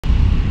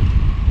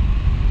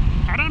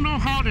know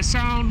how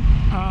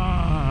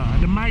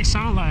the mic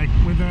sound like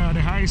with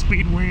the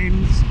high-speed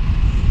winds.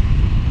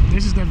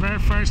 This is the very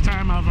first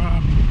time I've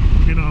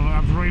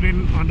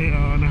ridden on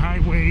the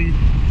highway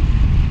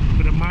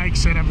with a mic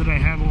setup that I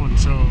have on.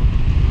 So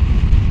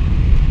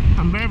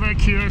I'm very, very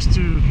curious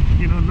to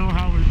know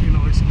how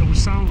it would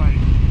sound like.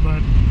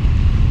 But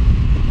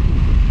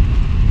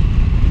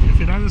if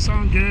it doesn't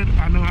sound good,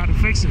 I know how to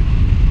fix it.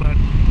 But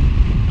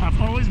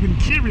I've always been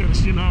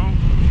curious,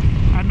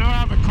 I know I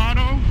have a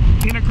Cardo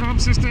intercom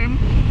system,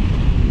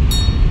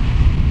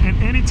 and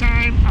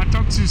anytime I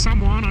talk to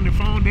someone on the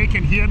phone, they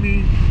can hear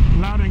me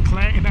loud and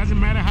clear. It doesn't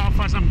matter how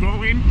fast I'm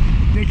going,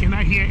 they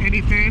cannot hear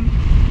anything.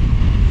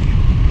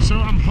 So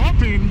I'm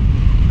hoping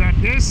that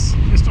this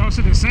is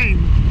also the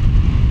same.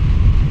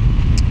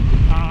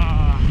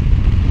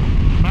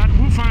 But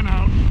we'll find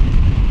out.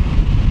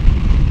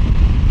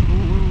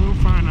 We'll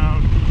find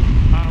out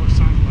how it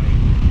sounds like.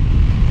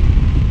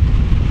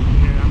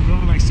 Yeah, I'm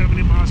going like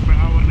 70 miles per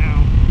hour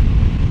now.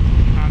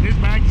 This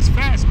bike is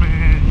fast,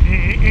 man.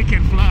 It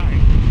can fly.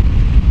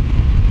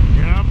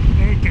 Yep,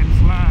 it can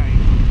fly.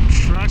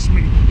 Trust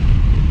me.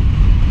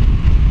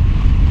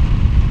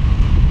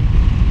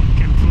 It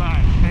can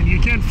fly. And you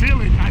can feel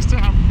it. I still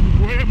have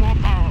way more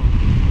power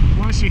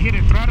once you hit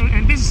the throttle.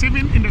 And this is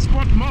even in the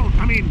sport mode.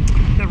 I mean,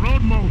 the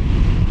road mode.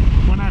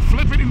 When I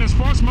flip it in the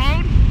sports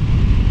mode,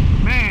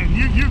 man,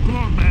 you're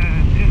going,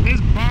 man. And this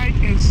bike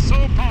is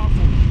so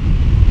powerful.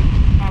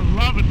 I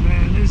love it,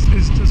 man. It's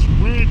just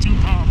way too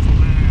powerful,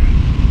 man.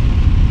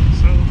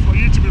 So for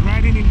you to be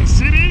riding in the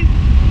city,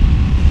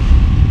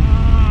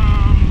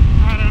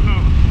 I don't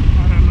know.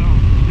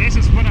 This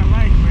is what I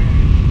like,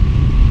 man.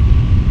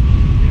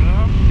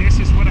 Yeah, this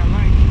is what I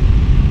like.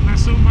 Not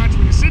so much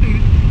with the city,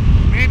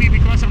 maybe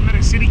because I'm not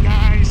a city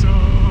guy. So,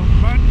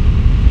 but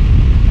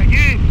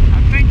again,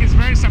 I think it's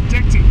very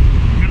subjective,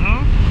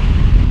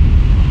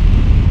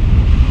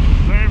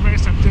 very, very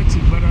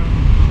subjective. But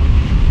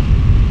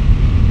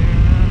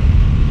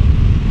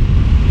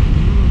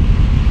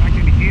I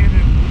can hear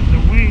the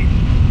wind.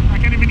 I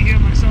can't even hear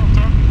myself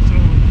talking, so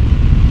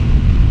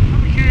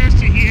I'm curious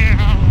to hear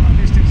how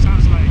this thing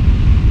sounds like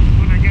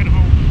when I get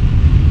home.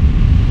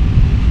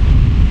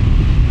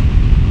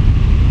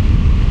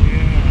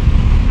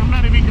 Yeah, I'm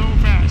not even going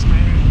fast,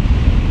 man.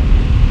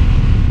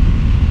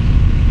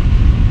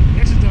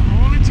 This is the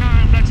only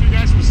time that you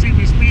guys will see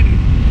me speeding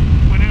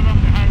whenever I'm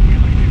on the highway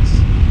like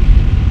this.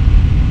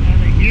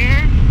 Either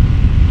here,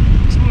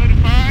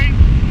 285,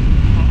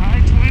 or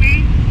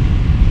I-20.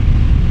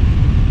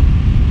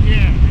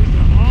 Yeah, this is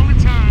the only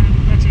time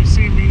that you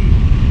see me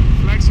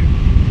flexing.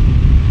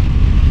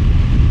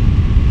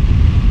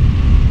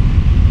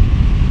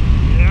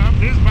 Yeah,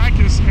 this bike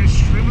is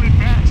extremely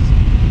fast.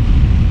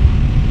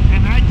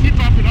 And I keep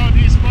up with all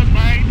these sports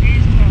bikes,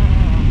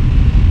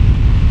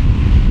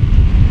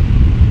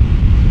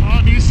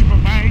 all these super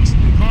bikes,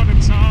 they call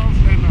themselves,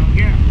 and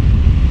yeah.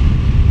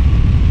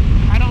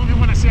 I don't even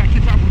want to say I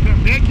keep up with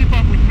them. They keep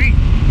up with me.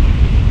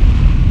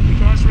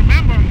 Because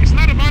remember, it's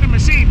not about the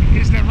machine,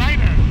 it's the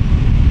rider.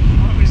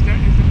 It's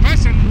the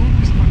person who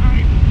is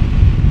behind.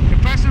 The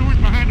person who is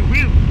behind the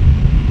wheel.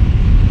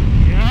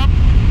 Yep.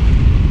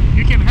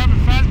 You can have a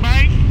fast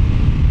bike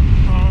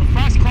or a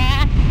fast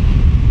car.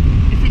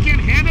 If you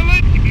can't handle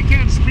it, if you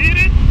can't speed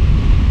it,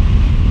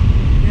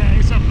 yeah,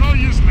 it's of no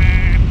use,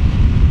 man.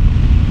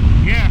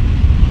 Yeah.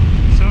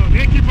 So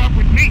they keep up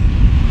with me.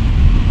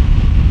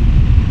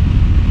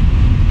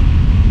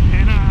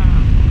 And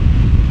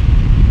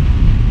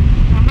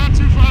I'm not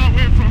too far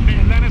away from the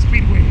Atlanta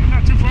Speedway. I'm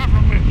not too far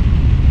from it.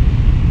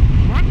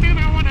 One thing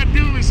I want to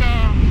do is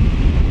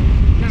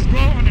just go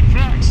on the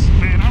tracks,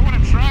 man. I want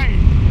to try it,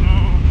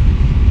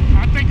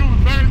 I think it would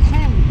be very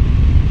cool.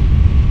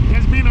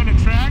 Just being on the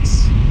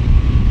tracks,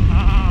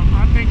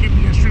 I think it'd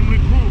be extremely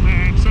cool,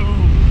 man. So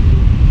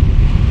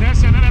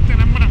that's another thing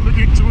I'm going to look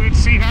into it,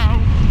 see how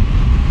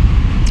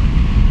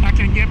I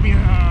can get me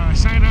a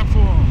sign up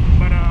for.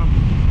 But I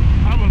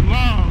would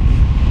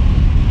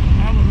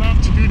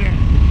love to do that.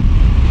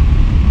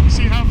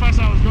 See how fast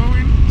I was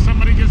going?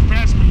 Somebody just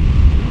passed me.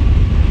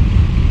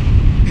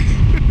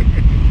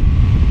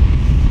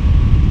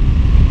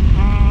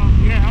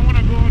 Yeah, I want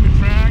to go on the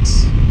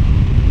tracks,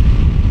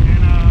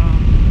 and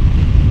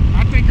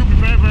I think it'll be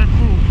very, very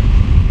cool.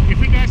 If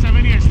you guys have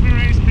any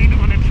experience being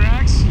on the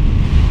tracks,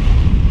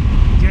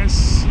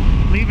 just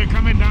leave a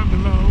comment down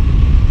below,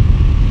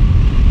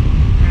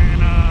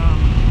 and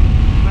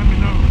let me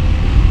know.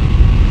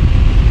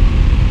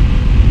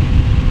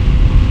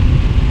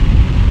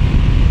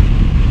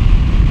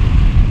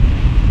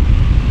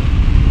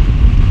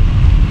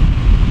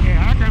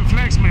 Yeah, I can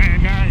flex,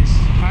 man, guys.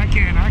 I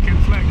can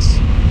flex.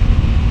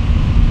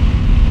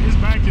 This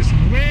bike is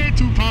way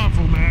too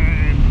powerful,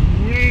 man.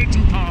 Way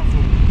too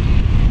powerful.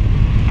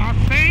 I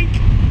think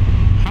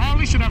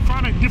Harley should have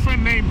found a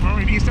different name for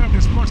it instead of the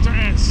Sportster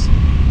S.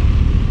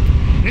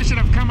 They should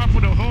have come up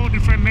with a whole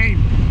different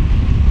name.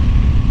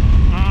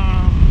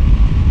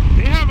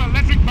 They have an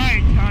electric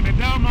bike, the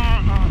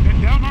Delmar,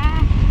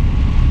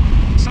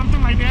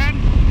 something like that.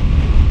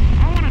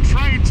 I want to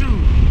try it too.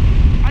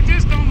 I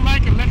just don't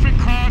like electric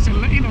cars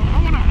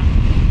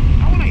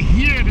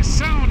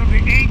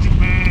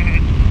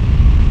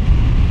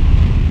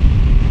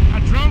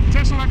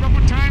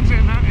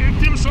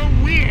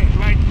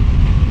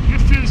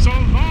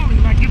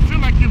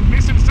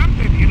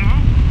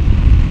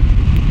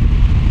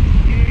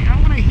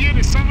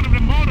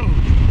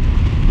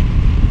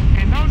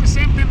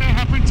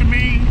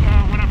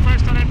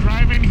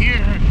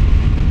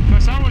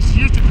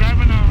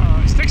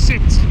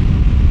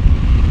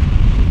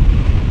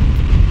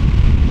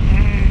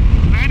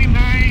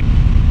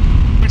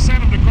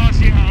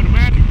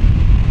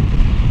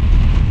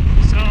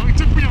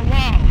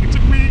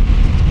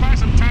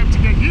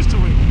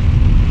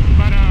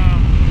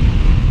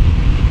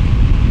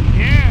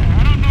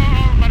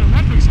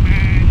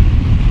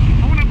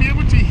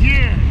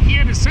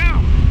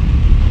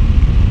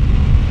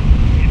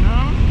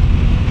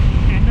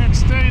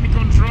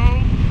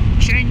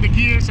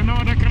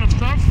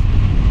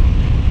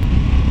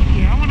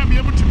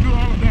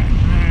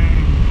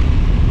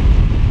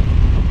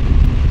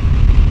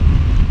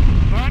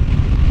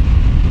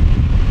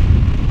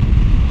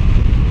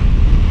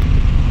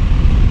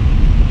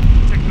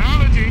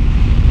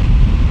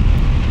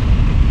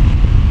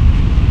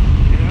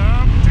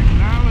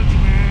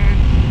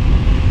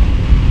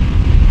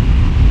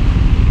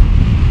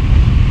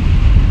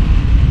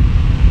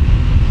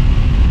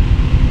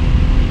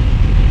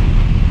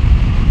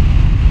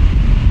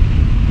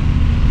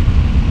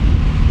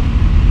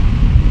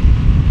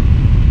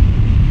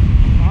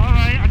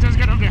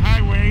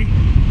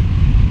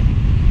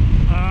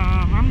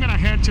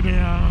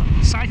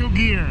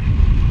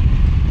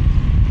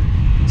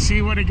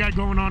what they got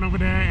going on over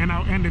there, and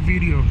I'll end the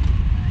video.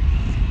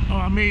 Oh,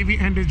 I may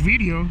even end this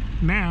video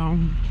now.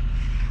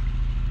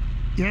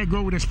 Yeah,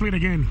 go with the split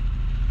again.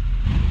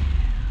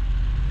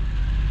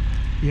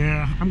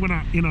 Yeah, I'm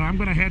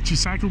gonna head to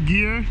cycle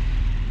gear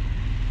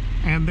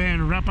and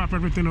then wrap up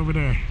everything over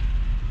there.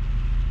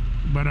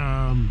 But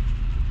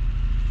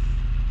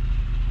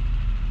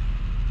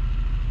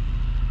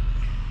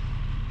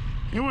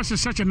it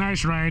was such a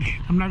nice ride.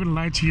 I'm not gonna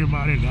lie to you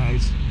about it,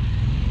 guys.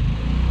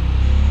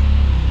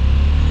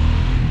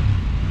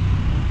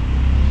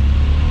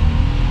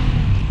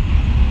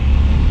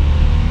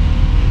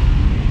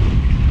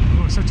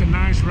 It was such a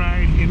nice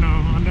ride, you know,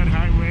 on that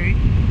highway.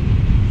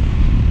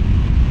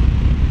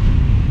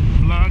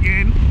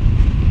 Vlogging.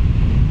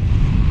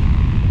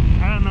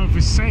 I don't know if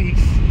it's safe,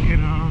 you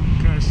know,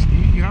 because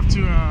you have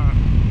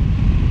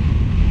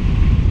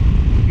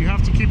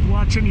to keep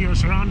watching your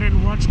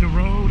surrounding, watch the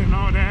road and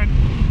all that.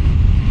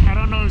 I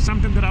don't know, it's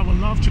something that I would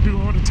love to do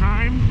all the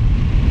time.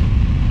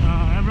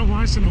 Every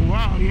once in a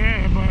while,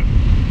 yeah, but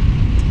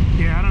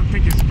yeah, I don't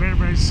think it's very,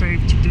 very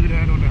safe to do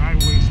that on the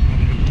highways, man.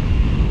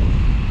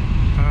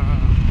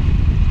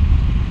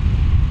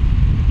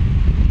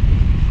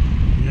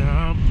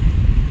 Yep.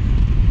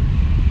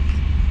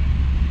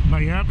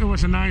 But yep, it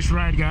was a nice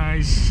ride,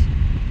 guys.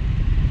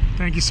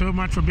 Thank you so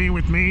much for being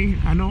with me.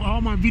 I know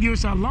all my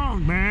videos are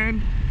long,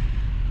 man.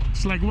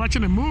 It's like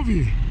watching a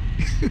movie.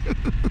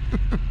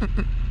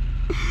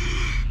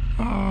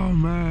 Oh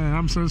man,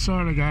 I'm so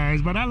sorry,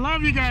 guys, but I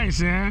love you guys.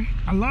 Yeah,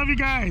 I love you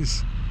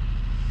guys.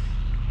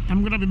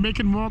 I'm gonna be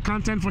making more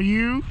content for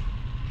you.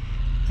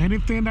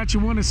 Anything that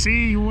you want to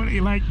see,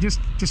 like,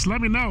 just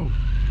let me know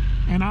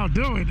and I'll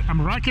do it.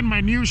 I'm rocking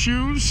my new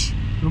shoes.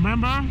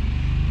 Remember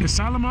the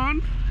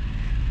Salomon?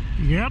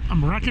 Yep,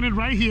 I'm rocking it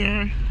right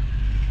here.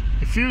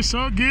 It feels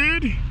so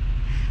good.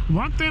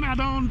 One thing I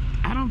don't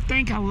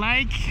think I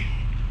like.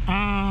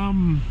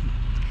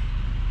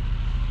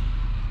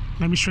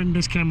 Let me shrink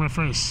this camera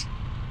first.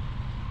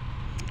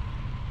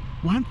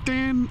 One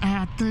thing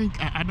I think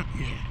I don't,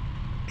 yeah,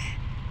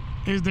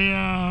 is the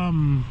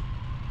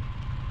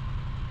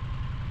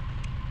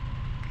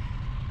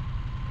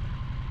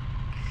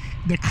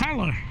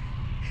color.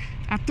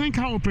 I think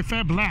I would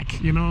prefer black,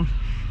 you know,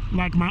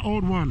 like my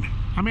old one.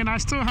 I mean, I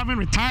still haven't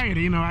retired,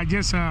 you know. I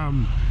just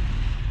don't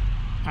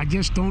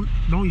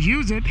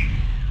use it,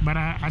 but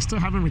I still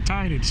haven't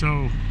retired it.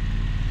 So,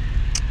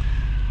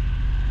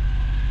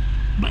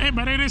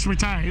 but it is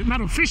retired,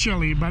 not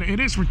officially, but it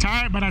is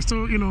retired. But I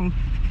still, you know,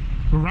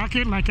 rock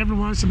it like every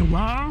once in a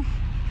while.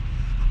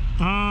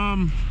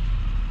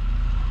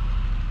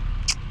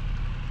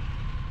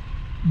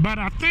 But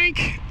I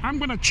think I'm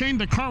gonna change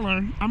the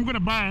color. I'm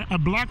gonna buy a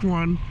black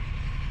one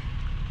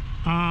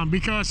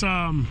because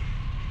I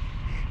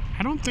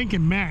don't think it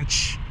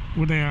match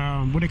with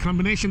the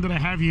combination that I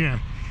have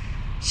here.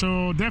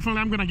 So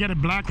definitely I'm gonna get a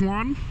black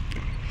one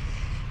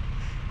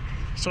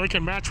so it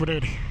can match with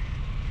it.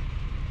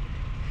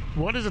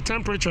 What is the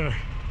temperature?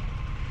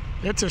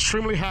 It's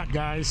extremely hot,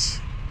 guys.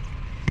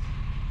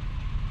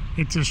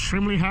 It's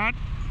extremely hot,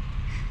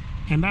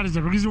 and that is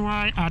the reason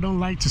why I don't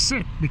like to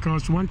sit,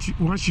 because once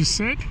you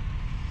sit,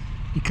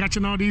 you're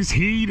catching all these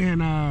heat,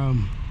 and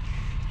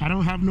I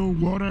don't have no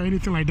water or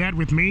anything like that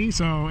with me.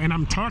 So, and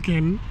I'm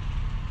talking,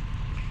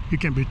 you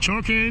can be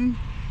choking.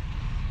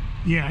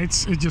 Yeah,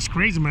 it's just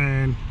crazy,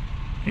 man.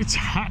 It's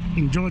hot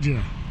in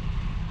Georgia,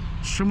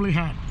 extremely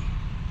hot.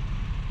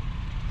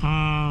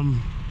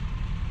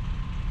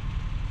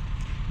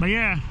 But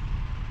yeah,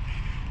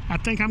 I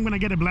think I'm gonna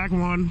get a black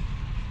one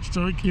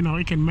so you know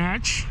it can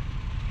match,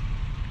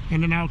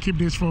 and then I'll keep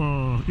this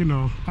for, you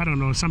know, I don't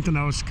know, something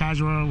else,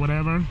 casual or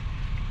whatever.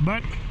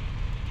 But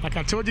like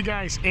I told you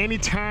guys,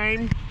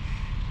 anytime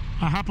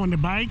I hop on the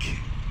bike,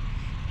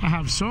 I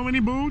have so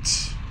many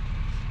boots,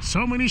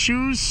 so many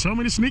shoes, so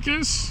many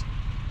sneakers,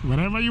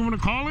 whatever you want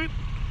to call it.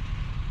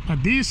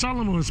 But these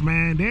Solomons,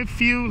 man, they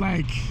feel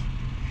like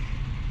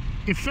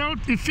it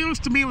feels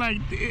to me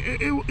like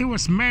it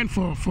was meant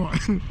for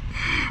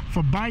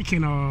for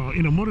biking or,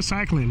 you know,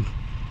 motorcycling.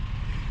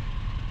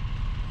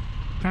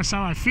 That's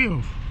how I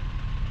feel.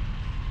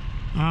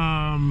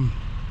 I'm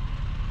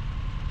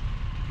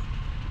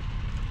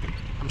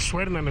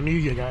sweating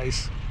underneath you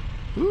guys.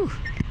 Whew.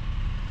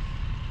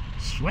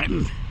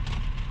 Sweating.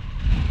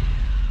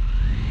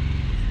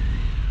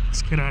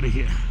 Let's get out of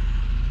here.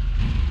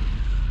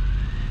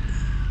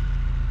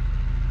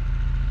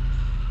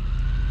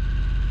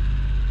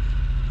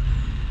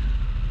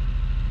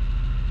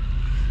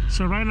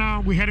 So right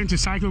now we're heading to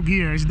Cycle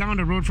Gear. It's down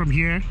the road from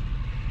here.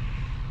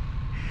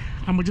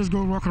 I'm gonna just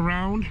go walk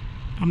around.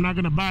 I'm not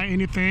gonna buy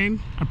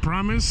anything, I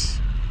promise.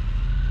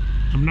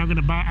 I'm not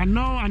gonna buy. I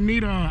know I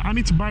need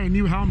to buy a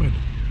new helmet.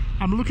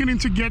 I'm looking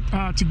into get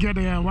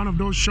one of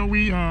those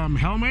showy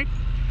helmet.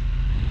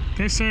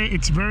 They say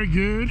it's very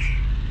good.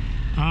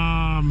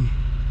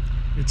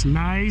 It's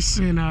nice,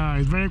 and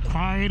it's very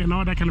quiet and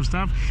all that kind of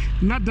stuff.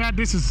 Not that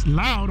this is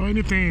loud or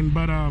anything,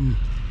 but a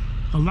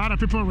lot of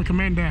people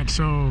recommend that.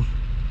 So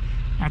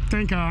I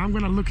think I'm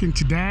gonna look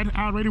into that.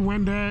 I already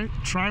went there,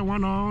 try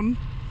one on,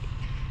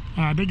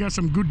 They got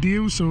some good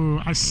deals,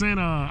 so I signed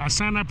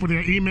up with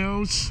their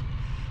emails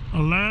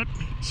alert.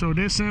 So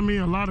they send me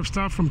a lot of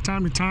stuff from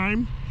time to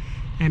time,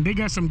 and they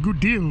got some good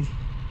deal.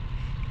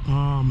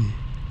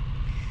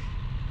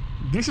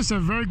 This is a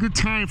very good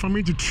time for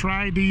me to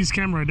try these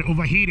camera, the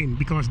overheating,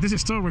 because this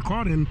is still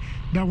recording.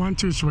 That one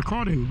too is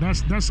recording.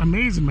 That's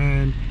amazing,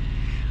 man.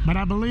 But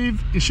I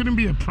believe it shouldn't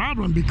be a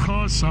problem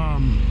because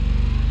I'm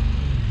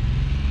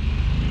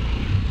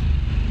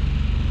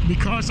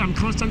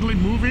constantly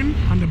moving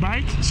on the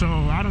bike, so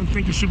I don't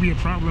think it should be a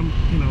problem,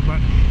 you know. But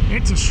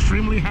it's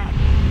extremely hot,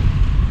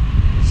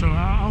 so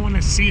I want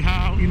to see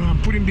how, you know,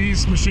 I'm putting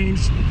these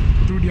machines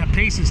through their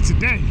paces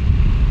today.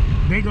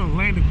 They're gonna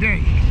land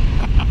today.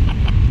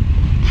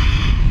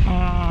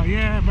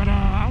 Yeah, but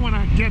I want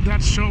to get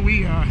that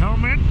showy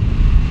helmet.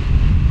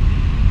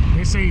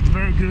 They say it's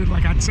very good.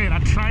 Like I said, I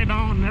tried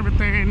on and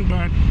everything,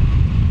 but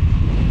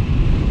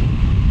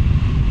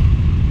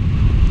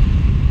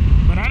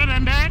other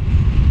than that,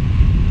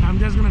 I'm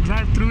just gonna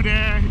drive through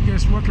there,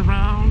 just walk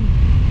around,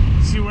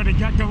 see what they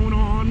got going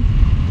on,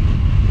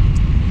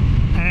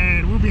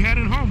 and we'll be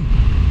heading home.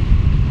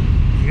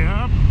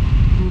 Yep,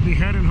 we'll be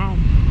heading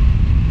home.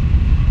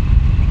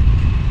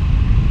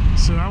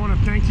 So I want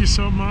to thank you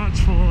so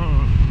much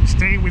for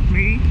staying with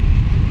me,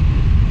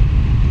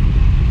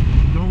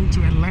 going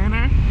to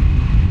Atlanta.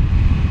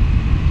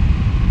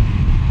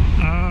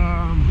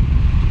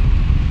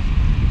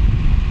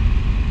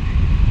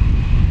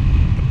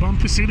 The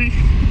bumpy city.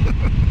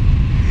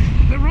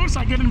 The roads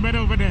are getting better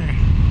over there.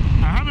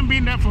 I haven't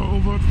been there for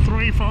over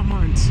 3-4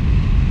 months.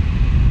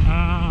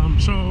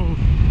 So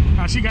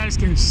as you guys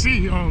can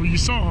see, or you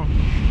saw,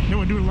 they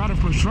were doing a lot of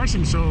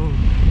construction, so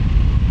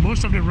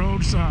most of the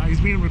roads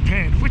is being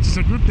repaired, which is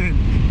a good thing.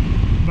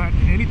 But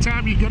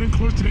anytime you're getting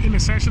close to the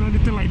intersection or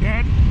anything like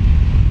that,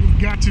 you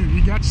got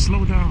to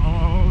slow down,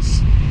 or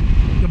else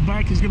the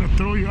bike is gonna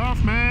throw you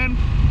off, man.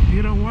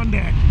 You don't want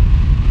that.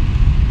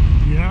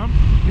 Yep,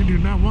 you do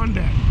not want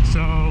that.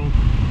 So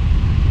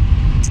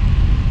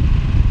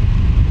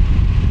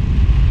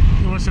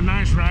it was a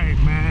nice ride,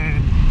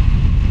 man.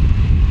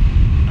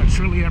 I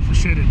truly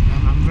appreciate it.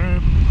 I'm very,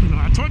 you know,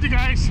 I told you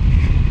guys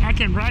I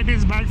can ride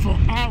this bike for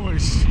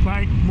hours,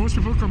 like most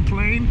people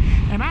complain.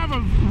 And I have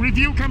a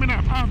review coming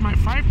up. I have my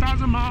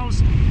 5,000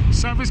 miles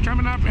service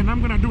coming up, and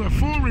I'm gonna do a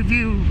full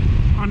review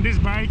on this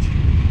bike.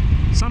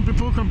 Some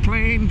people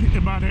complain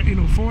about it, you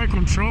know, forward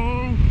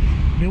control.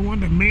 They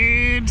want the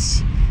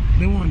mids,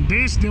 they want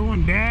this, they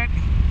want that.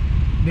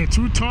 They're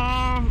too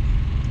tall.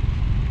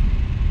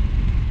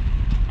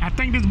 I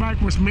think this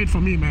bike was made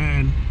for me,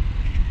 man.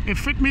 It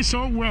fit me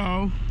so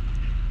well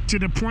to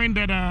the point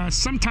that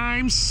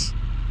sometimes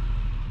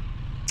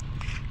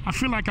I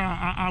feel like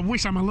I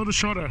wish I'm a little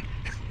shorter.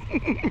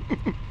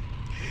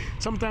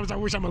 Sometimes I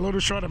wish I'm a little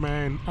shorter,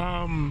 man.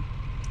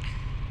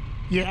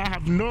 Yeah, I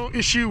have no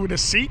issue with the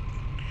seat,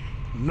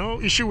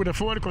 no issue with the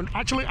forward control.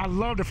 Actually, I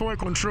love the forward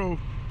control.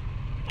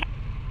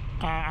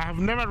 I have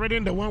never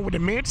ridden the one with the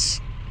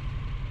mids,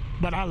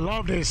 but I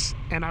love this.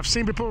 And I've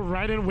seen people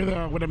riding with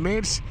the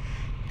mids,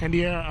 and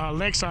their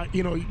legs are,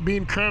 you know,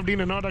 being curved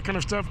in and all that kind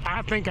of stuff.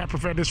 I think I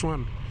prefer this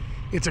one.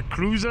 It's a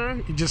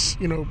cruiser. You just,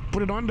 you know,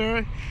 put it on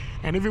there,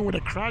 and even with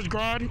a crash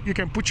guard, you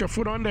can put your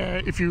foot on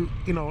there if you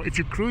know, if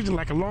you're cruising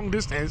like a long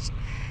distance.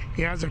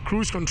 It has a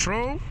cruise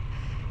control.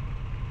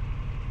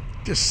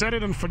 Just set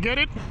it and forget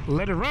it.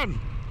 Let it run.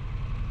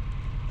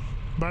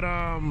 But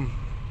I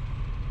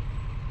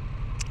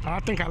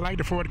think I like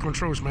the forward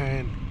controls,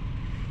 man.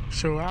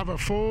 So I have a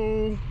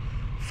full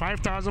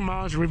 5,000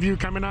 miles review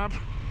coming up.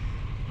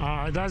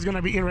 That's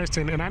gonna be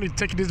interesting, and I need to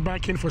take this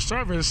back in for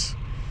service.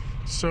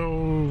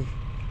 So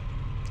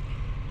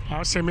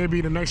I'll say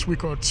maybe the next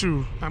week or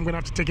two, I'm gonna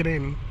have to take it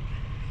in.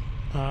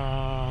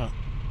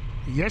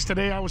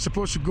 Yesterday I was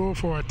supposed to go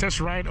for a test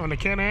ride on the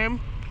Can-Am,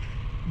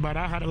 but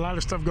I had a lot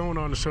of stuff going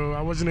on, so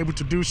I wasn't able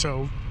to do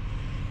so.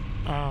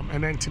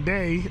 And then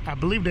today, I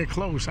believe they're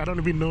closed. I don't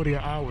even know their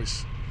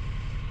hours.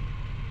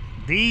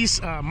 These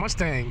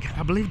Mustang,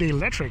 I believe they're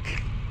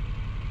electric.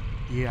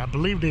 Yeah, I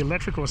believe they're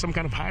electric or some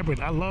kind of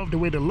hybrid. I love the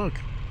way they look.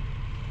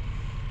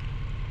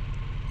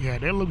 Yeah,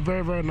 they look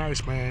very, very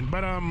nice, man.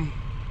 But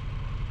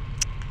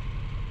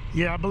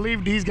yeah, I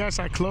believe these guys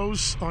are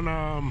closed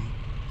on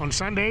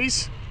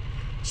Sundays.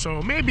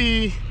 So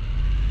maybe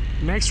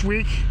next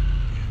week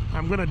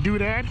I'm gonna do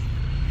that,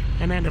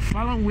 and then the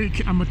following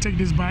week I'm gonna take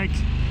this bike.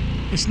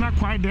 It's not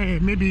quite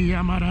there. Maybe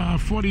I'm at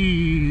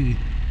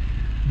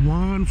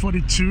 41,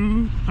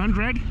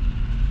 4200.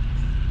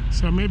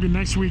 So maybe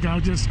next week I'll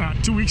just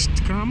 2 weeks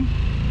to come.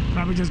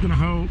 Probably just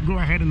gonna go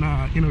ahead and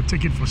you know,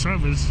 take it for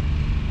service,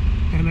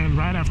 and then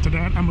right after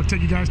that I'm gonna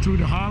take you guys through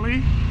the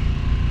Harley,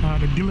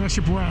 the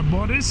dealership where I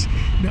bought this.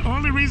 The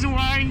only reason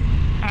why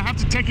I have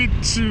to take it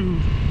to,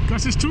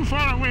 because it's too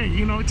far away.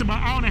 You know, it's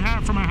about an hour and a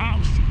half from my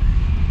house.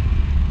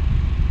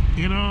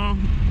 You know,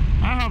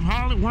 I have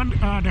Harley.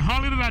 The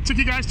Harley that I took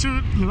you guys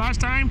to the last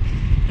time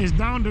is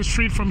down the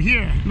street from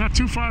here, not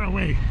too far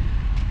away.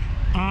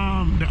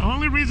 The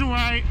only reason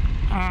why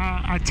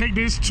I take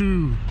this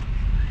to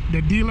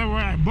the dealer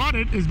where I bought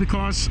it is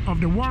because of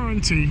the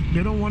warranty.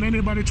 They don't want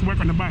anybody to work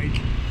on the bike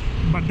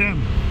but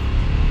them.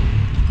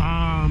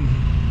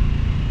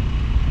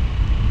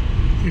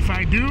 If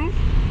I do,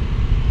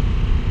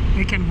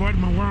 it can void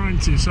my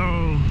warranty. So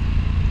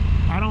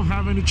I don't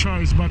have any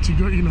choice but to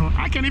go. You know,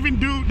 I can even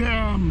do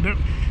the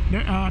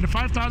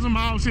 5,000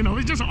 miles. You know,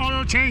 it's just an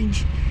oil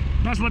change.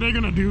 That's what they're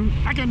gonna do.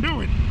 I can do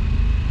it.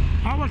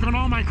 I work on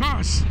all my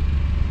cars.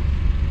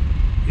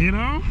 You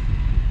know,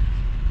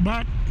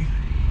 but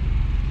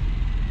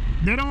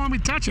they don't want me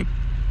to touch it.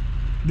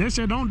 They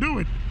say don't do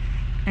it.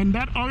 And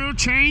that oil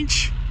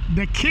change,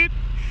 the kit,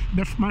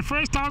 my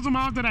first 1,000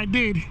 miles that I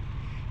did,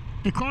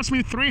 it cost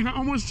me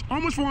almost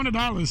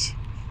 $400.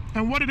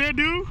 And what did they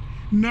do?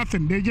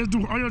 Nothing. They just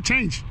do oil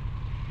change.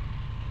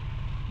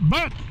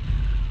 But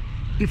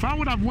if I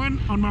would have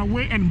went on my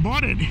way and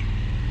bought it,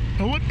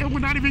 it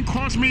would not even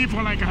cost me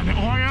for like the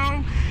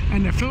oil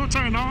and the filter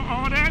and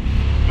all that.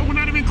 It would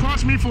not even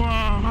cost me for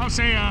I'll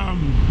say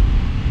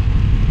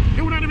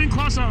it would not even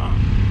cost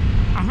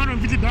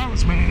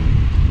 $150, man.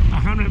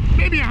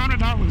 Maybe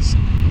 $100.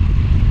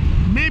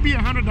 Maybe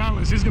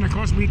 $100 is gonna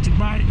cost me to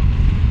buy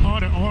all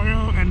the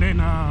oil and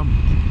then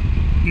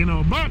you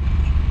know. But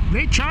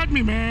they charged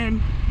me,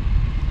 man,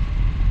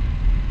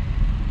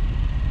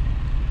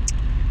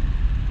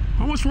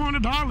 almost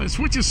 $400,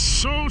 which is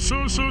so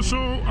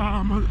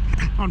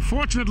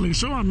unfortunately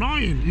so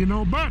annoying, you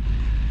know. But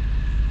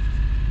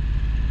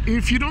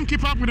if you don't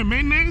keep up with the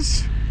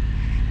maintenance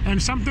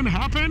and something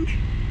happened,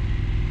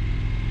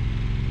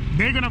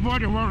 they're gonna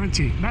void your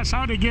warranty. That's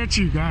how they get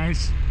you,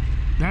 guys.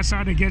 That's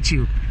how they get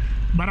you.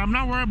 But I'm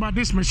not worried about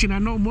this machine. I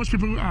know most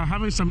people are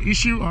having some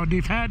issue, or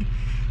they've had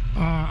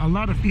a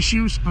lot of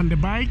issues on the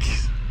bike.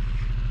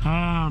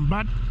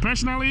 But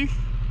personally,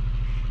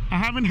 I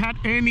haven't had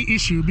any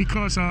issue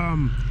because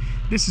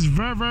this is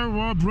very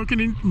well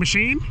broken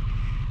machine.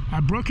 I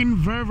broken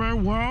very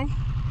well.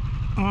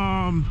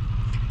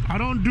 I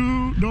don't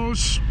do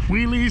those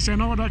wheelies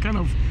and all that kind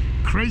of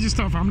crazy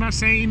stuff. I'm not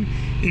saying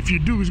if you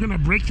do, it's gonna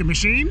break the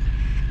machine.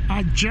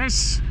 I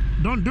just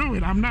don't do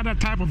it. I'm not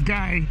that type of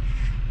guy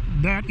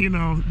that, you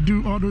know,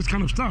 do all those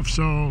kind of stuff.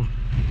 So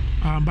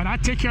but I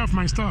take care of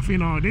my stuff. You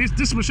know,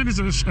 this machine is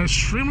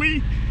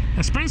extremely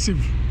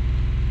expensive.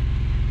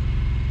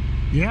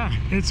 Yeah,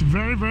 it's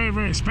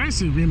very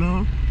expensive, you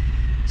know.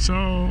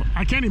 So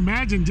I can't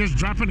imagine just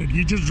dropping it.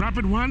 You just drop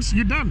it once,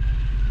 you're done.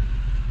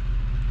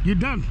 You're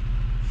done.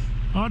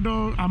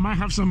 Although I might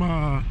have some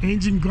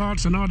engine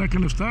guards and all that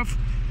kind of stuff,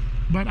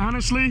 but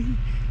honestly,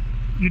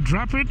 you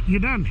drop it, you're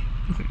done.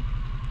 Okay.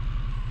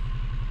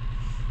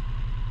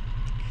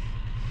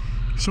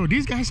 So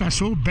these guys are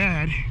so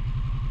bad.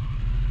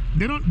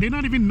 They're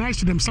not even nice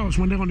to themselves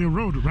when they're on the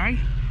road, right?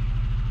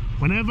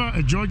 Whenever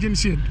a Georgian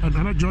see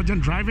another Georgian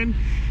driving,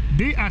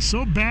 they are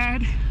so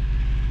bad,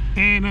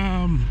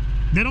 and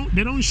they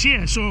don't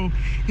share. So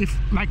if,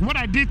 like what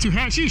I did to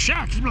her, she's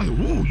shocked. She's like,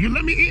 "Whoa, you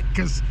let me eat?"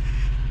 Because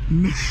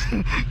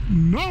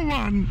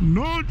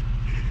no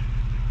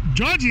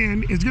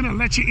Georgian is gonna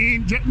let you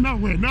in. No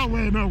way.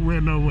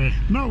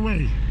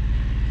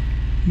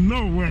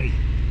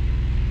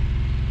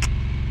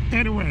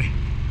 Anyway,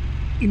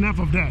 enough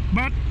of that.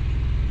 But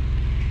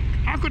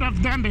I could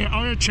have done the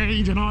oil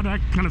change and all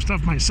that kind of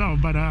stuff myself,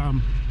 but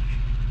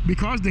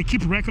because they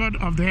keep record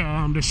of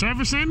the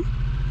servicing,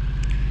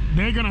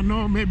 they're gonna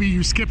know maybe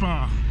you skip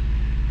a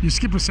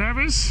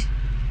service,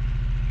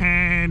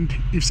 and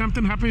if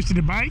something happens to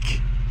the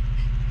bike,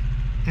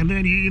 and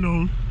then you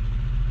know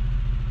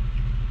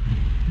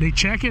they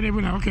check it, they'll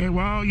be like, okay,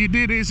 well, you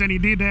did this and you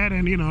did that,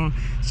 and you know,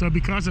 so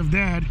because of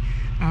that,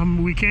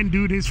 we can't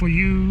do this for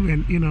you,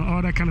 and you know,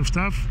 all that kind of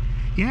stuff.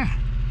 Yeah.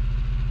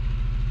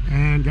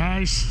 And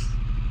guys,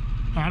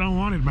 I don't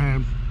want it,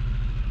 man.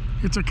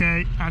 It's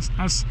okay. As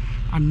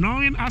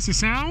annoying as it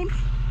sounds,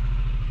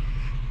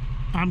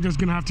 I'm just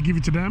gonna have to give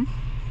it to them,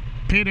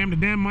 pay them the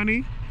damn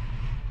money,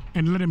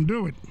 and let them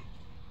do it.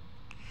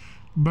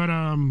 But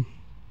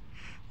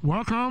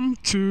welcome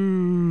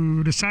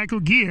to the Cycle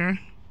Gear.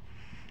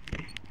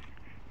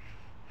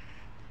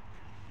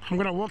 I'm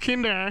gonna walk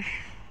in there,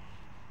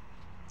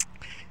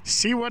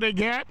 see what they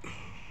get,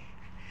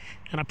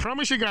 and I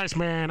promise you guys,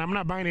 man, I'm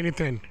not buying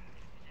anything.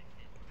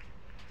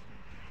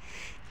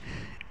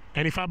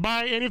 And if I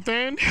buy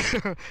anything,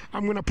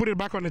 I'm gonna put it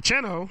back on the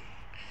channel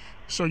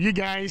so you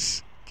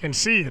guys can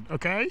see it,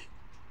 okay?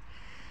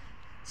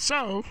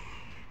 So,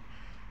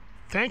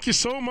 thank you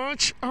so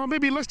much.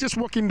 Maybe let's just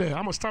walk in there.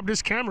 I'm gonna stop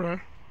this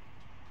camera.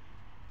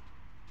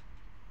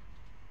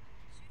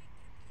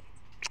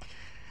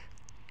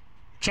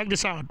 Check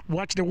this out.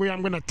 Watch the way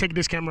I'm gonna take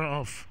this camera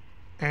off.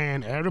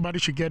 And everybody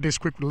should get this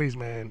quick release,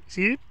 man.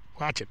 See it?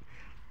 Watch it.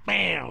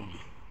 Bam!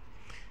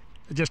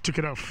 I just took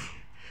it off.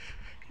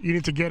 You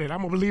need to get it.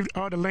 I'm gonna leave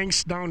all the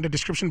links down in the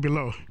description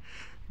below.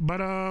 But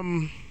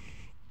oh,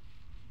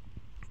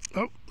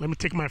 let me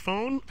take my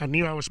phone. I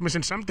knew I was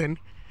missing something.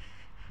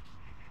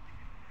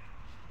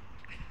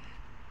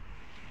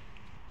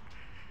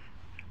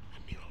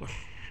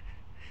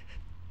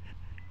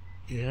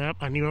 Yep,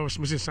 I knew I was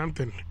missing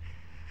something.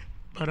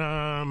 But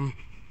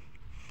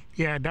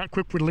Yeah, that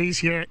quick release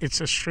here,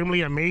 it's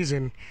extremely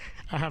amazing.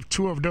 I have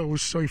two of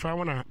those, so if I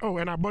wanna, oh,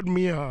 and I bought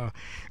me a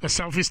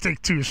selfie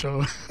stick too.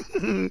 So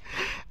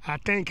I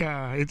think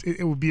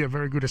it would be a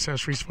very good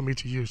accessories for me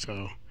to use.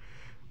 So,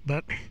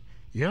 but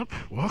yep,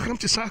 welcome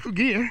to Cycle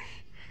Gear.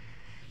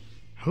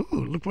 Oh,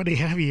 look what they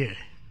have here.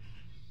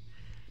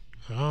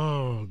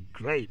 Oh,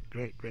 great.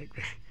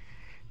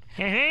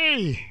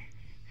 Hey,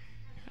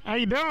 how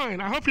you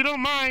doing? I hope you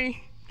don't mind.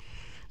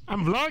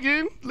 I'm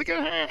vlogging. Look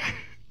at her.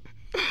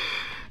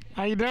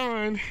 How you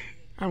doing?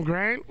 I'm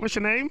Grant. What's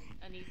your name?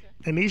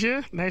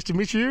 Anisha. Nice to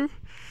meet you.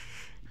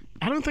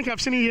 I don't think I've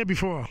seen you here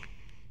before.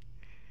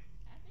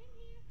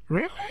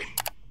 Really?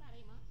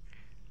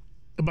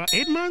 About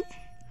 8 months?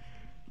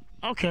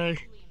 Okay.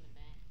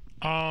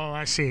 Oh,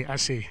 I see.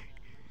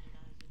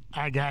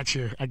 I got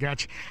you.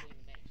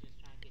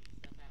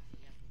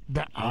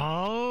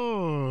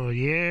 Oh,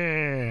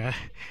 yeah.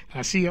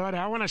 I see all that.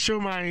 I want to show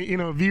my,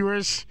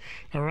 viewers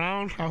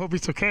around. I hope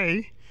it's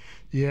okay.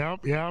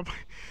 Yep.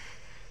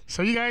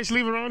 So you guys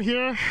live around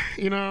here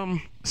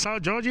in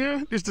South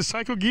Georgia. This is the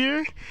Cycle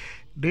Gear.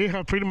 They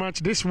have pretty much,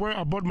 this is where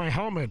I bought my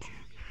helmet.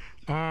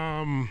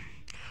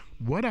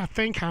 What I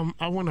think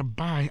I want to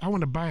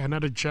buy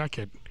another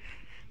jacket.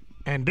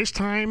 And this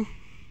time,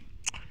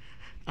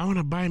 I want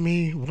to buy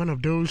me one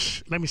of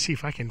those. Let me see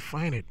if I can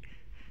find it.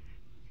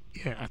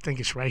 Yeah, I think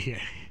it's right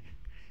here.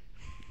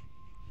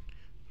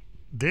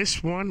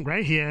 This one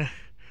right here,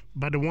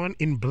 but the one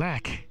in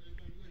black.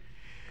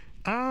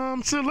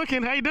 Still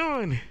looking. How you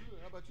doing?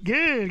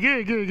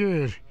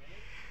 Good.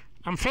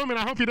 I'm filming.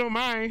 I hope you don't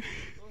mind.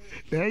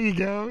 There you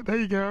go.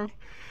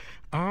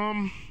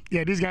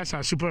 Yeah, these guys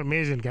are super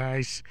amazing,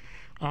 guys.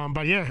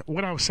 But yeah,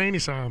 what I was saying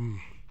is, I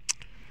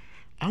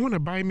want to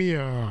buy me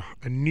a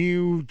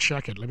new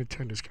jacket. Let me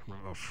turn this camera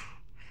off.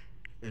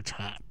 It's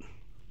hot.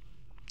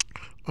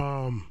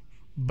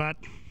 But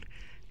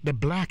the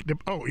black,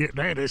 oh yeah,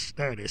 there it is.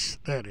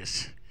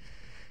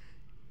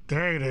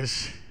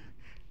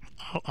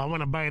 I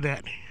want to buy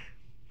that.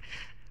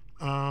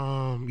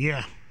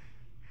 Yeah,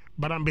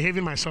 but I'm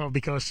behaving myself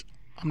because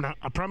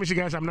I promise you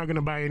guys I'm not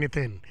gonna buy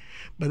anything,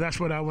 but that's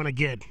what I want to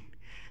get,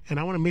 and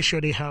I want to make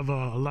sure they have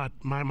a lot.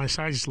 My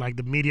size is like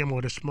the medium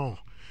or the small,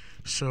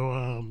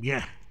 so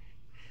yeah,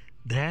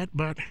 that.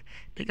 But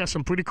they got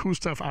some pretty cool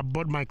stuff. I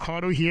bought my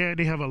Cardo here.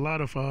 They have a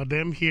lot of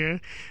them here.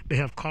 They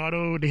have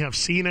Cardo, they have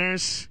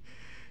Cenas,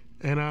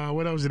 and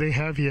what else do they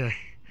have here?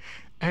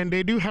 And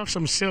they do have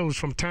some sales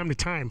from time to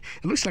time.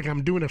 It looks like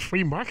I'm doing a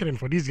free marketing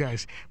for these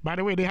guys. By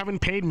the way, they haven't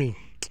paid me.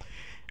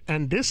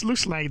 And this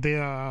looks like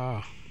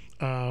the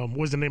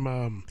what's the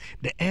name?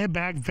 The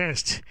airbag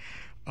vest.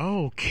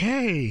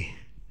 Okay.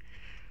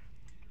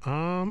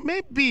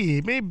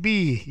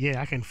 Maybe.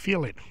 Yeah, I can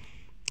feel it.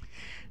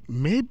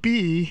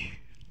 Maybe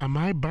I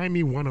might buy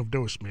me one of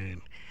those,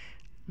 man.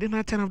 Didn't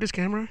I turn off this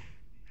camera?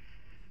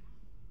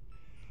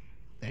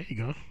 There you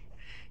go.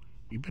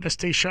 You better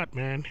stay shut,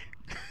 man.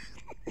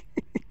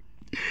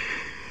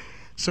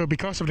 So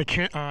because of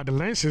the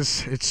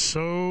lenses, it's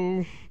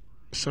so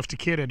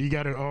sophisticated. You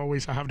gotta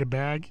always. I have the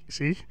bag.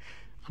 See,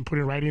 I'm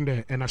putting it right in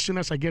there. And as soon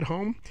as I get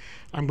home,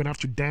 I'm gonna have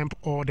to damp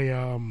all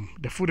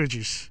the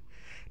footage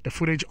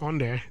on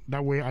there.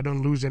 That way I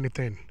don't lose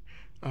anything.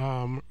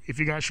 If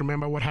you guys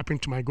remember what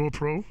happened to my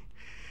GoPro,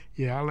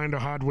 yeah, I learned the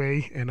hard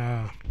way, and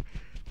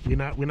we're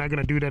not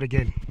gonna do that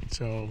again.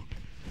 So,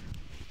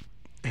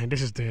 and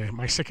this is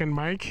my second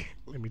mic.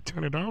 Let me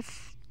turn it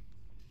off.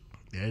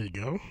 There you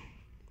go.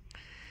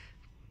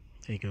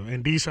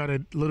 And these are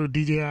the little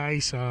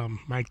DJI's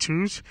mic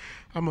 2s.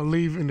 I'm gonna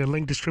leave in the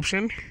link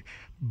description.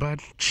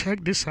 But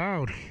check this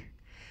out.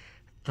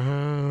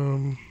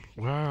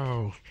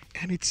 Wow.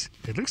 And it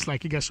looks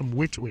like it got some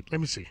weight to it. Let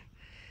me see.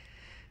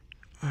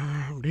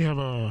 They have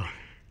let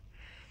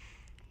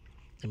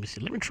me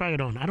see. Let me try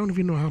it on. I don't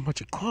even know how much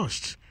it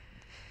costs.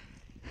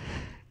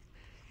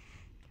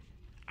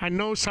 I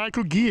know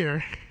Cycle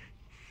Gear.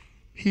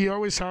 He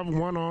always have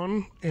one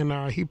on, and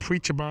he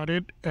preach about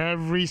it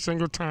every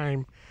single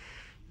time.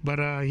 But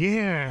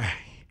yeah,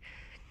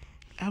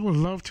 I would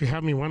love to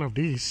have me one of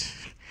these.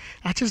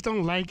 I just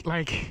don't like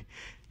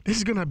this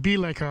is gonna be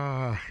like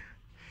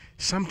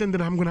something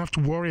that I'm gonna have to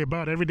worry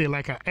about every day,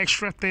 like an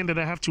extra thing that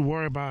I have to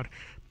worry about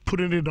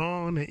putting it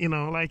on.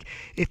 Like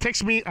it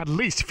takes me at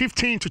least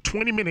 15 to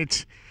 20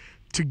 minutes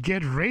to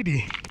get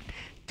ready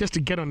just to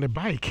get on the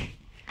bike,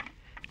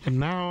 and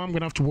now I'm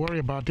gonna have to worry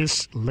about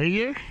this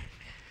layer.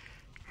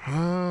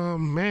 Oh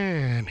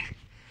man,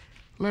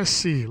 let's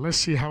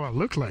see how I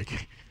look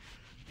like.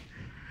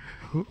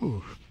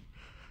 Ooh.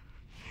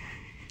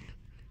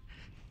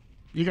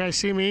 You guys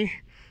see me?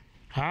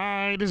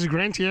 Hi, this is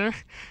Grant here.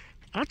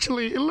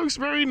 Actually, it looks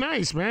very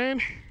nice, man.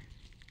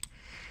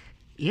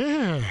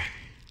 Yeah.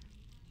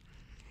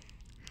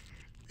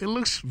 It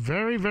looks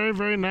very, very,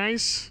 very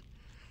nice.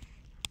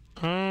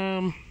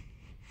 Yeah.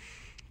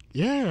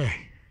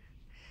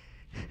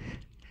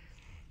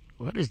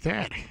 What is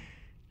that?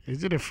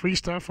 Is it a free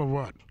stuff or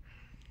what?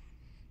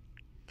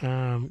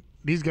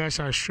 These guys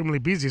are extremely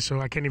busy,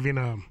 so I can't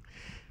even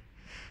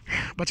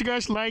but you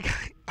guys like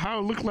how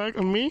it look like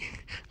on me,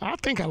 I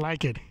think I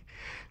like it.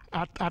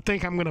 I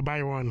think I'm gonna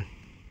buy one.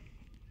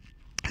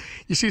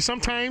 You see,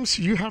 sometimes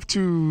you have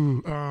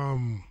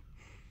to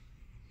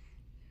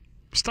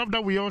stuff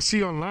that we all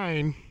see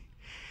online.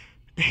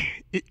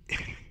 It,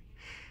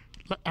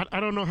 I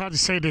don't know how to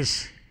say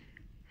this,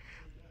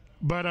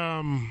 but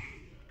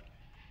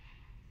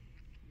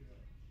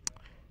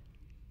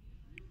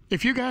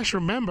if you guys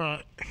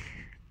remember,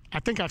 I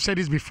think I've said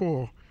this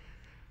before.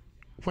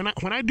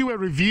 When I do a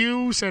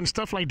reviews and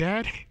stuff like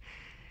that,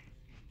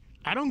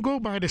 I don't go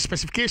by the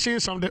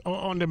specifications on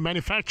the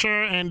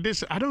manufacturer and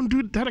this. I don't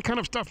do that kind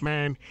of stuff,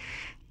 man.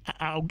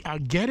 I'll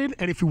get it,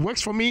 and if it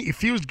works for me, it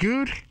feels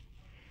good.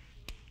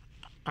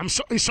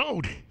 It's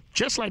sold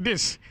just like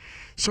this.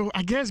 So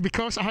I guess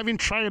because I haven't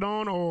tried it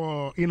on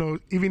or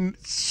even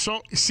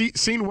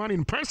seen one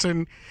in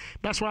person,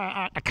 that's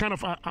why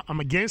I'm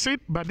against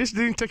it. But this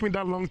didn't take me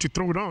that long to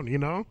throw it on,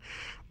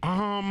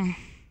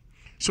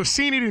 So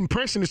seeing it in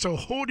person is a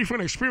whole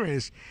different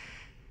experience.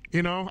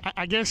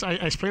 I guess I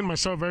explained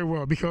myself very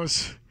well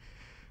because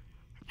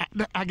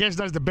I guess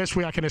that's the best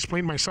way I can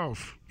explain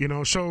myself.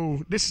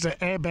 So this is an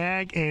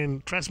airbag,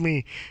 and trust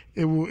me,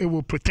 it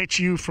will protect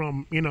you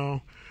from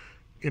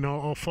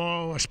or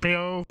fall, a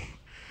spill.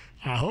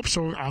 I hope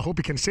so. I hope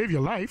it can save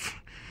your life.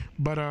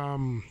 But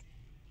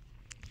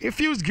it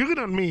feels good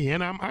on me,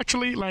 and I'm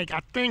actually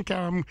I think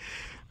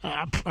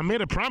I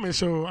made a promise,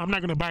 so I'm not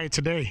gonna buy it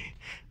today.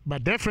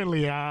 But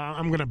definitely,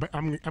 I'm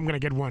gonna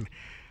get one.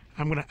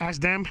 I'm gonna ask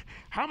them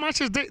how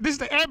much is this is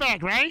the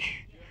airbag, right?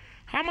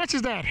 How much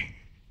is that?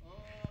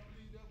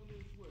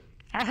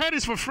 I heard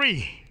it's for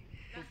free.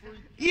 For free?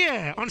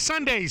 Yeah, on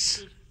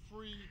Sundays. It's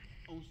free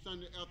on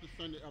Sunday after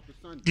Sunday after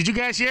Sunday. Did you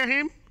guys hear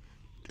him?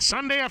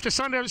 Sunday after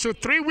Sunday, so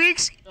 3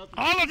 weeks.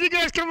 All of you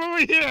guys come over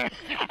here.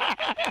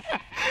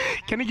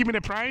 Can you give me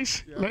the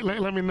price? Yeah.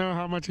 Let me know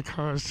how much it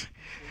costs.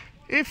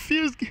 It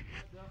feels.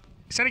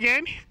 Say it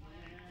again.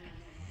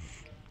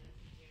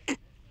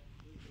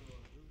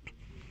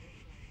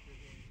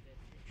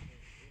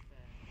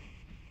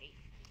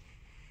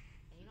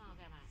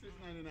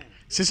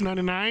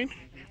 $6.99.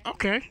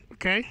 Okay.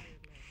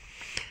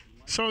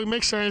 So it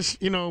makes sense.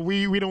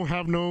 We don't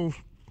have no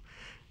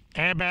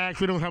airbags.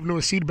 We don't have no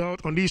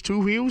seatbelt on these two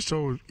wheels.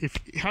 So if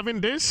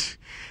having this,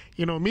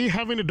 me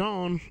having it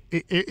on,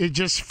 it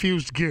just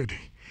feels good,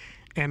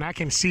 and I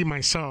can see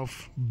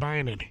myself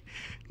buying it.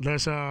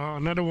 There's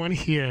another one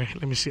here.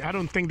 Let me see. I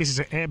don't think this is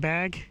an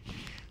airbag.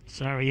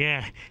 Sorry.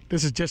 Yeah,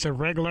 this is just a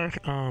regular.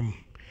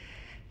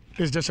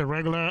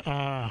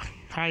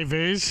 High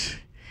vis,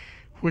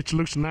 which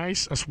looks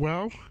nice as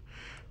well.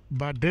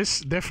 But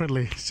this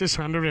definitely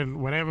 $600 and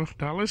whatever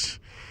dollars.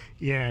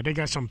 Yeah, they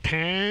got some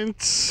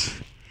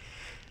pants.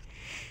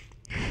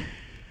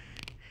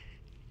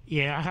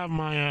 Yeah, I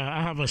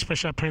have a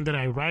special pen that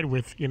I ride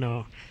with,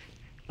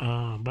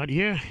 but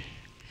yeah,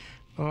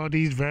 all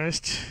these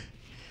vests,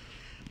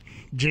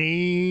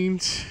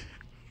 jeans,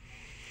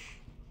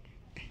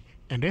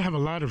 and they have a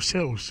lot of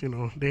sales.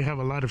 They have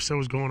a lot of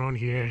sales going on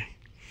here.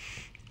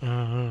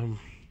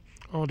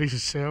 All this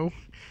is sale.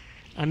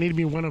 I need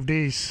me one of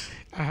these.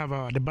 I have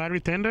the battery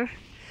tender.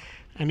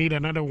 I need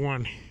another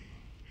one.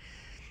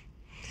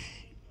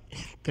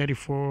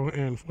 34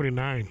 and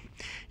 49.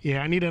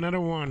 Yeah, I need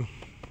another one.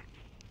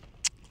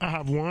 I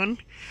have one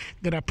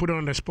that I put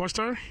on the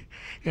Sportster,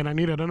 and I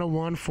need another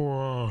one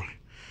for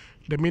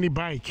the mini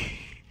bike.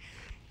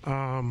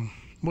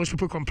 Most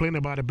people complain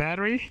about the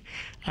battery.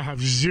 I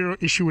have zero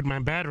issue with my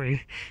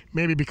battery,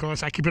 maybe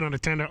because I keep it on the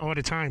tender all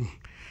the time.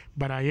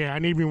 But yeah, I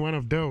need me one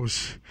of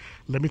those.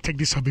 Let me take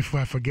this up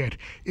before I forget.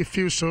 It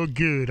feels so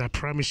good. I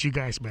promise you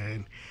guys,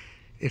 man.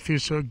 It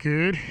feels so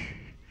good.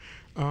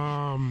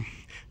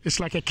 It's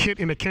like a kid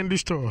in a candy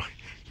store.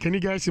 Can you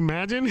guys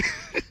imagine?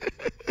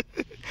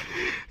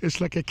 It's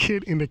like a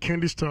kid in the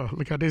candy store.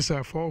 Look at this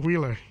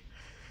four-wheeler.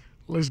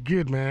 Looks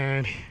good,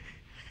 man.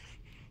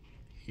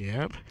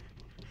 Yep.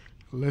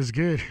 Looks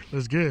good.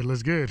 Let's go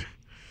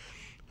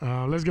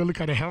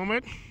look at the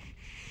helmet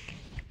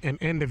and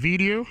end the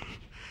video.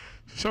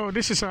 So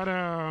this is at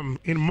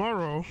in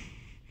Morrow,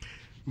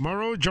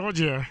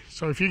 Georgia.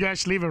 So if you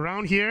guys live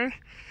around here,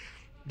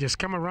 just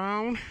come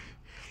around.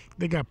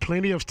 They got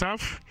plenty of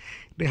stuff.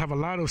 They have a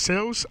lot of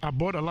sales. I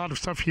bought a lot of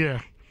stuff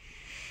here.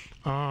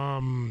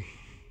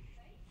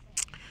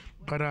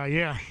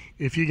 Yeah,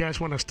 if you guys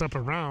want to stop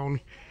around,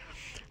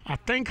 I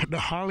think the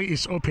Harley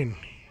is open.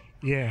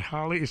 Yeah,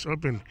 Harley is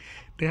open.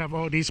 They have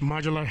all these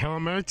modular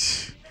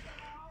helmets.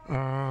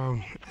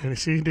 And you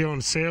see they're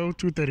on sale,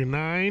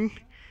 $239.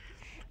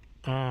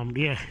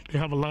 Yeah, they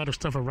have a lot of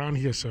stuff around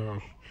here.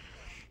 So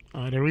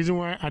the reason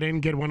why I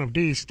didn't get one of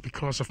these is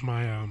because of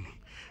my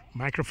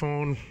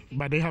microphone.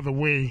 But they have a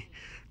way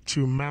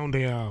to mount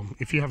the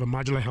if you have a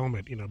modular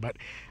helmet, But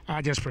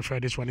I just prefer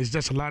this one. It's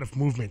just a lot of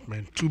movement,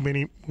 man. Too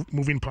many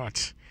moving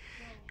parts.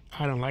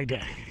 I don't like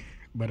that.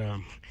 But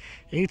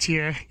it's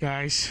here,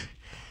 guys.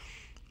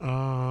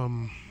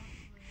 Yeah,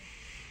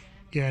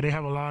 they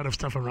have a lot of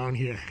stuff around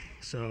here.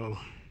 So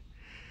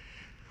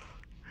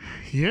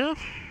yeah.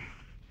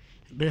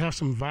 They have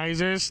some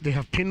visors. They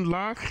have pin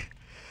lock.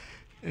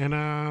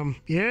 And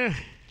yeah,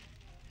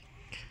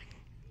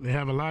 they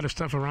have a lot of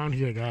stuff around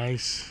here,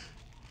 guys.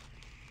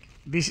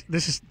 This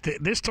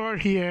store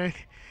here,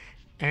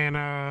 and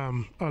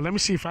oh, let me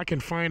see if I can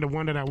find the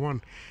one that I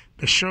want.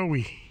 The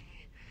Shoei.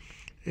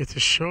 It's a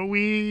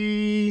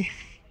Shoei.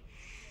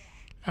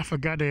 I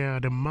forgot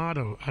the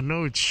model. I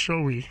know it's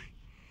Shoei,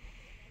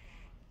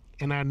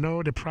 and I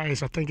know the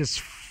price. I think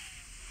it's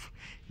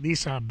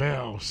these are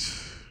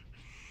bells.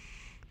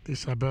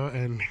 These are bells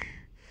and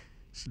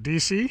it's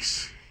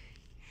DCs.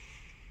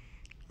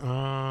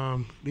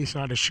 These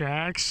are the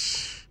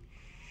shacks.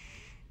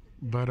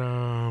 But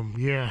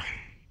yeah,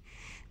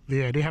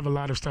 they have a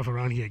lot of stuff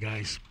around here,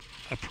 guys.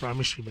 I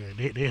promise you,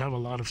 man. They have a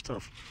lot of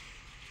stuff.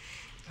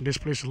 And this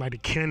place is like a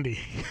candy.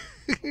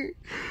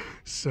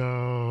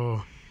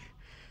 So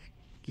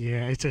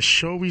yeah, it's a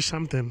Shoei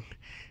something.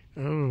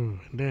 Oh,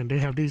 then they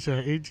have these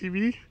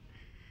AGVs.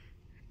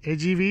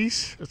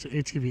 That's an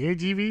ATV.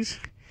 AGVs.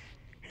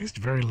 It's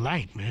very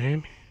light,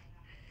 man.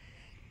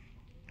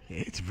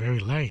 It's very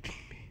light.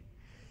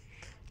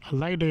 I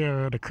like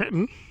the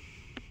curtain.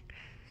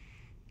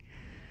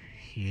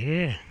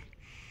 Yeah,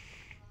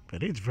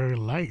 but it's very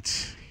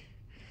light.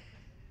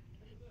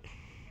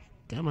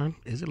 Come on,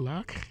 is it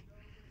locked?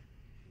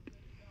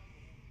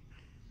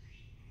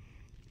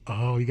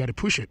 Oh, you got to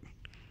push it.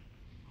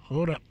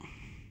 Hold up.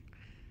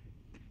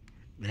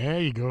 There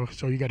you go.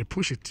 So you got to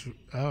push it.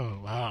 Oh,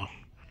 wow.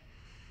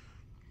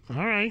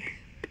 All right.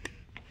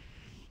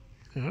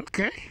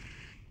 Okay.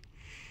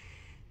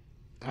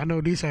 I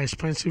know these are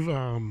expensive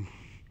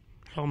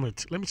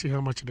helmets. Let me see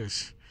how much it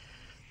is.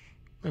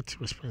 Not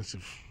too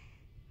expensive.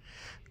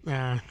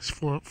 It's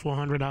 $400,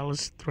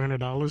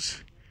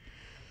 $300,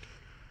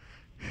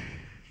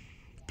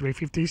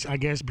 $350s, I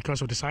guess,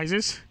 because of the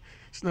sizes.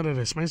 It's not that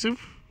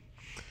expensive.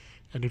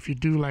 And if you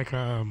do like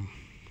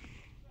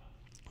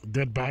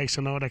dirt bikes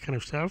and all that kind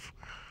of stuff,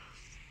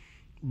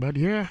 but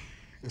yeah,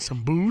 and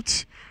some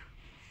boots.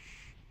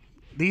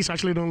 These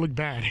actually don't look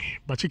bad,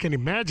 but you can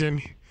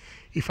imagine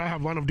if I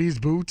have one of these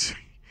boots,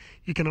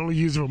 you can only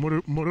use it for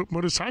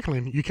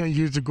motorcycling. You can't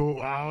use it to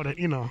go out, and,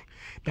 you know.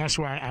 That's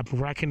why I'm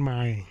rocking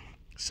my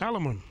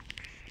Salomon.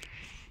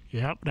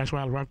 Yep, that's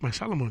why I rock my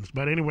Salomons.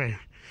 But anyway,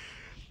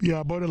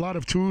 yeah, I bought a lot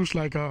of tools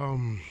like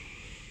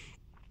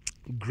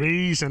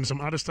grease and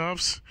some other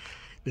stuffs.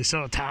 They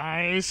sell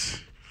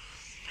ties.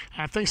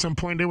 I think some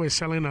point they were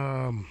selling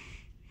at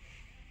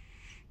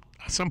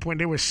some point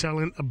they were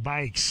selling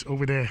bikes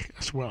over there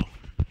as well.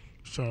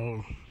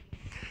 So,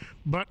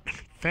 but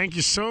thank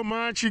you so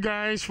much, you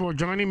guys, for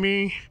joining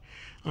me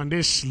on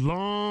this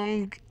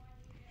long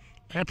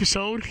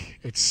episode.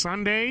 It's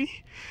Sunday.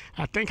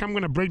 I think I'm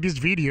gonna break this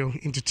video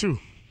into two.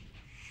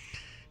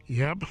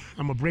 Yep,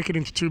 I'm gonna break it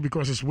into two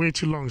because it's way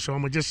too long. So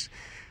I'm gonna just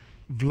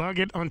vlog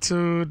it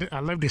until I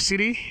left the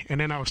city, and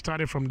then I'll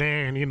start it from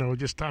there, and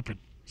just stop it.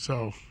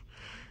 So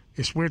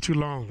it's way too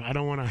long. I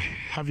don't want to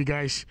have you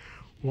guys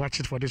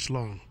watch it for this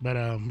long. But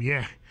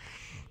yeah,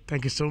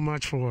 thank you so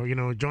much for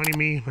joining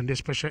me on this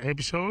special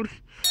episode.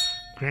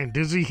 Grand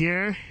Deizel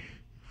here.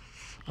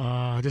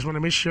 Just want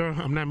to make sure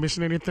I'm not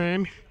missing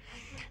anything,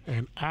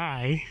 and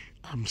I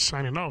am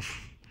signing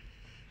off.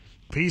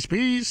 Peace,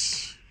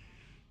 peace.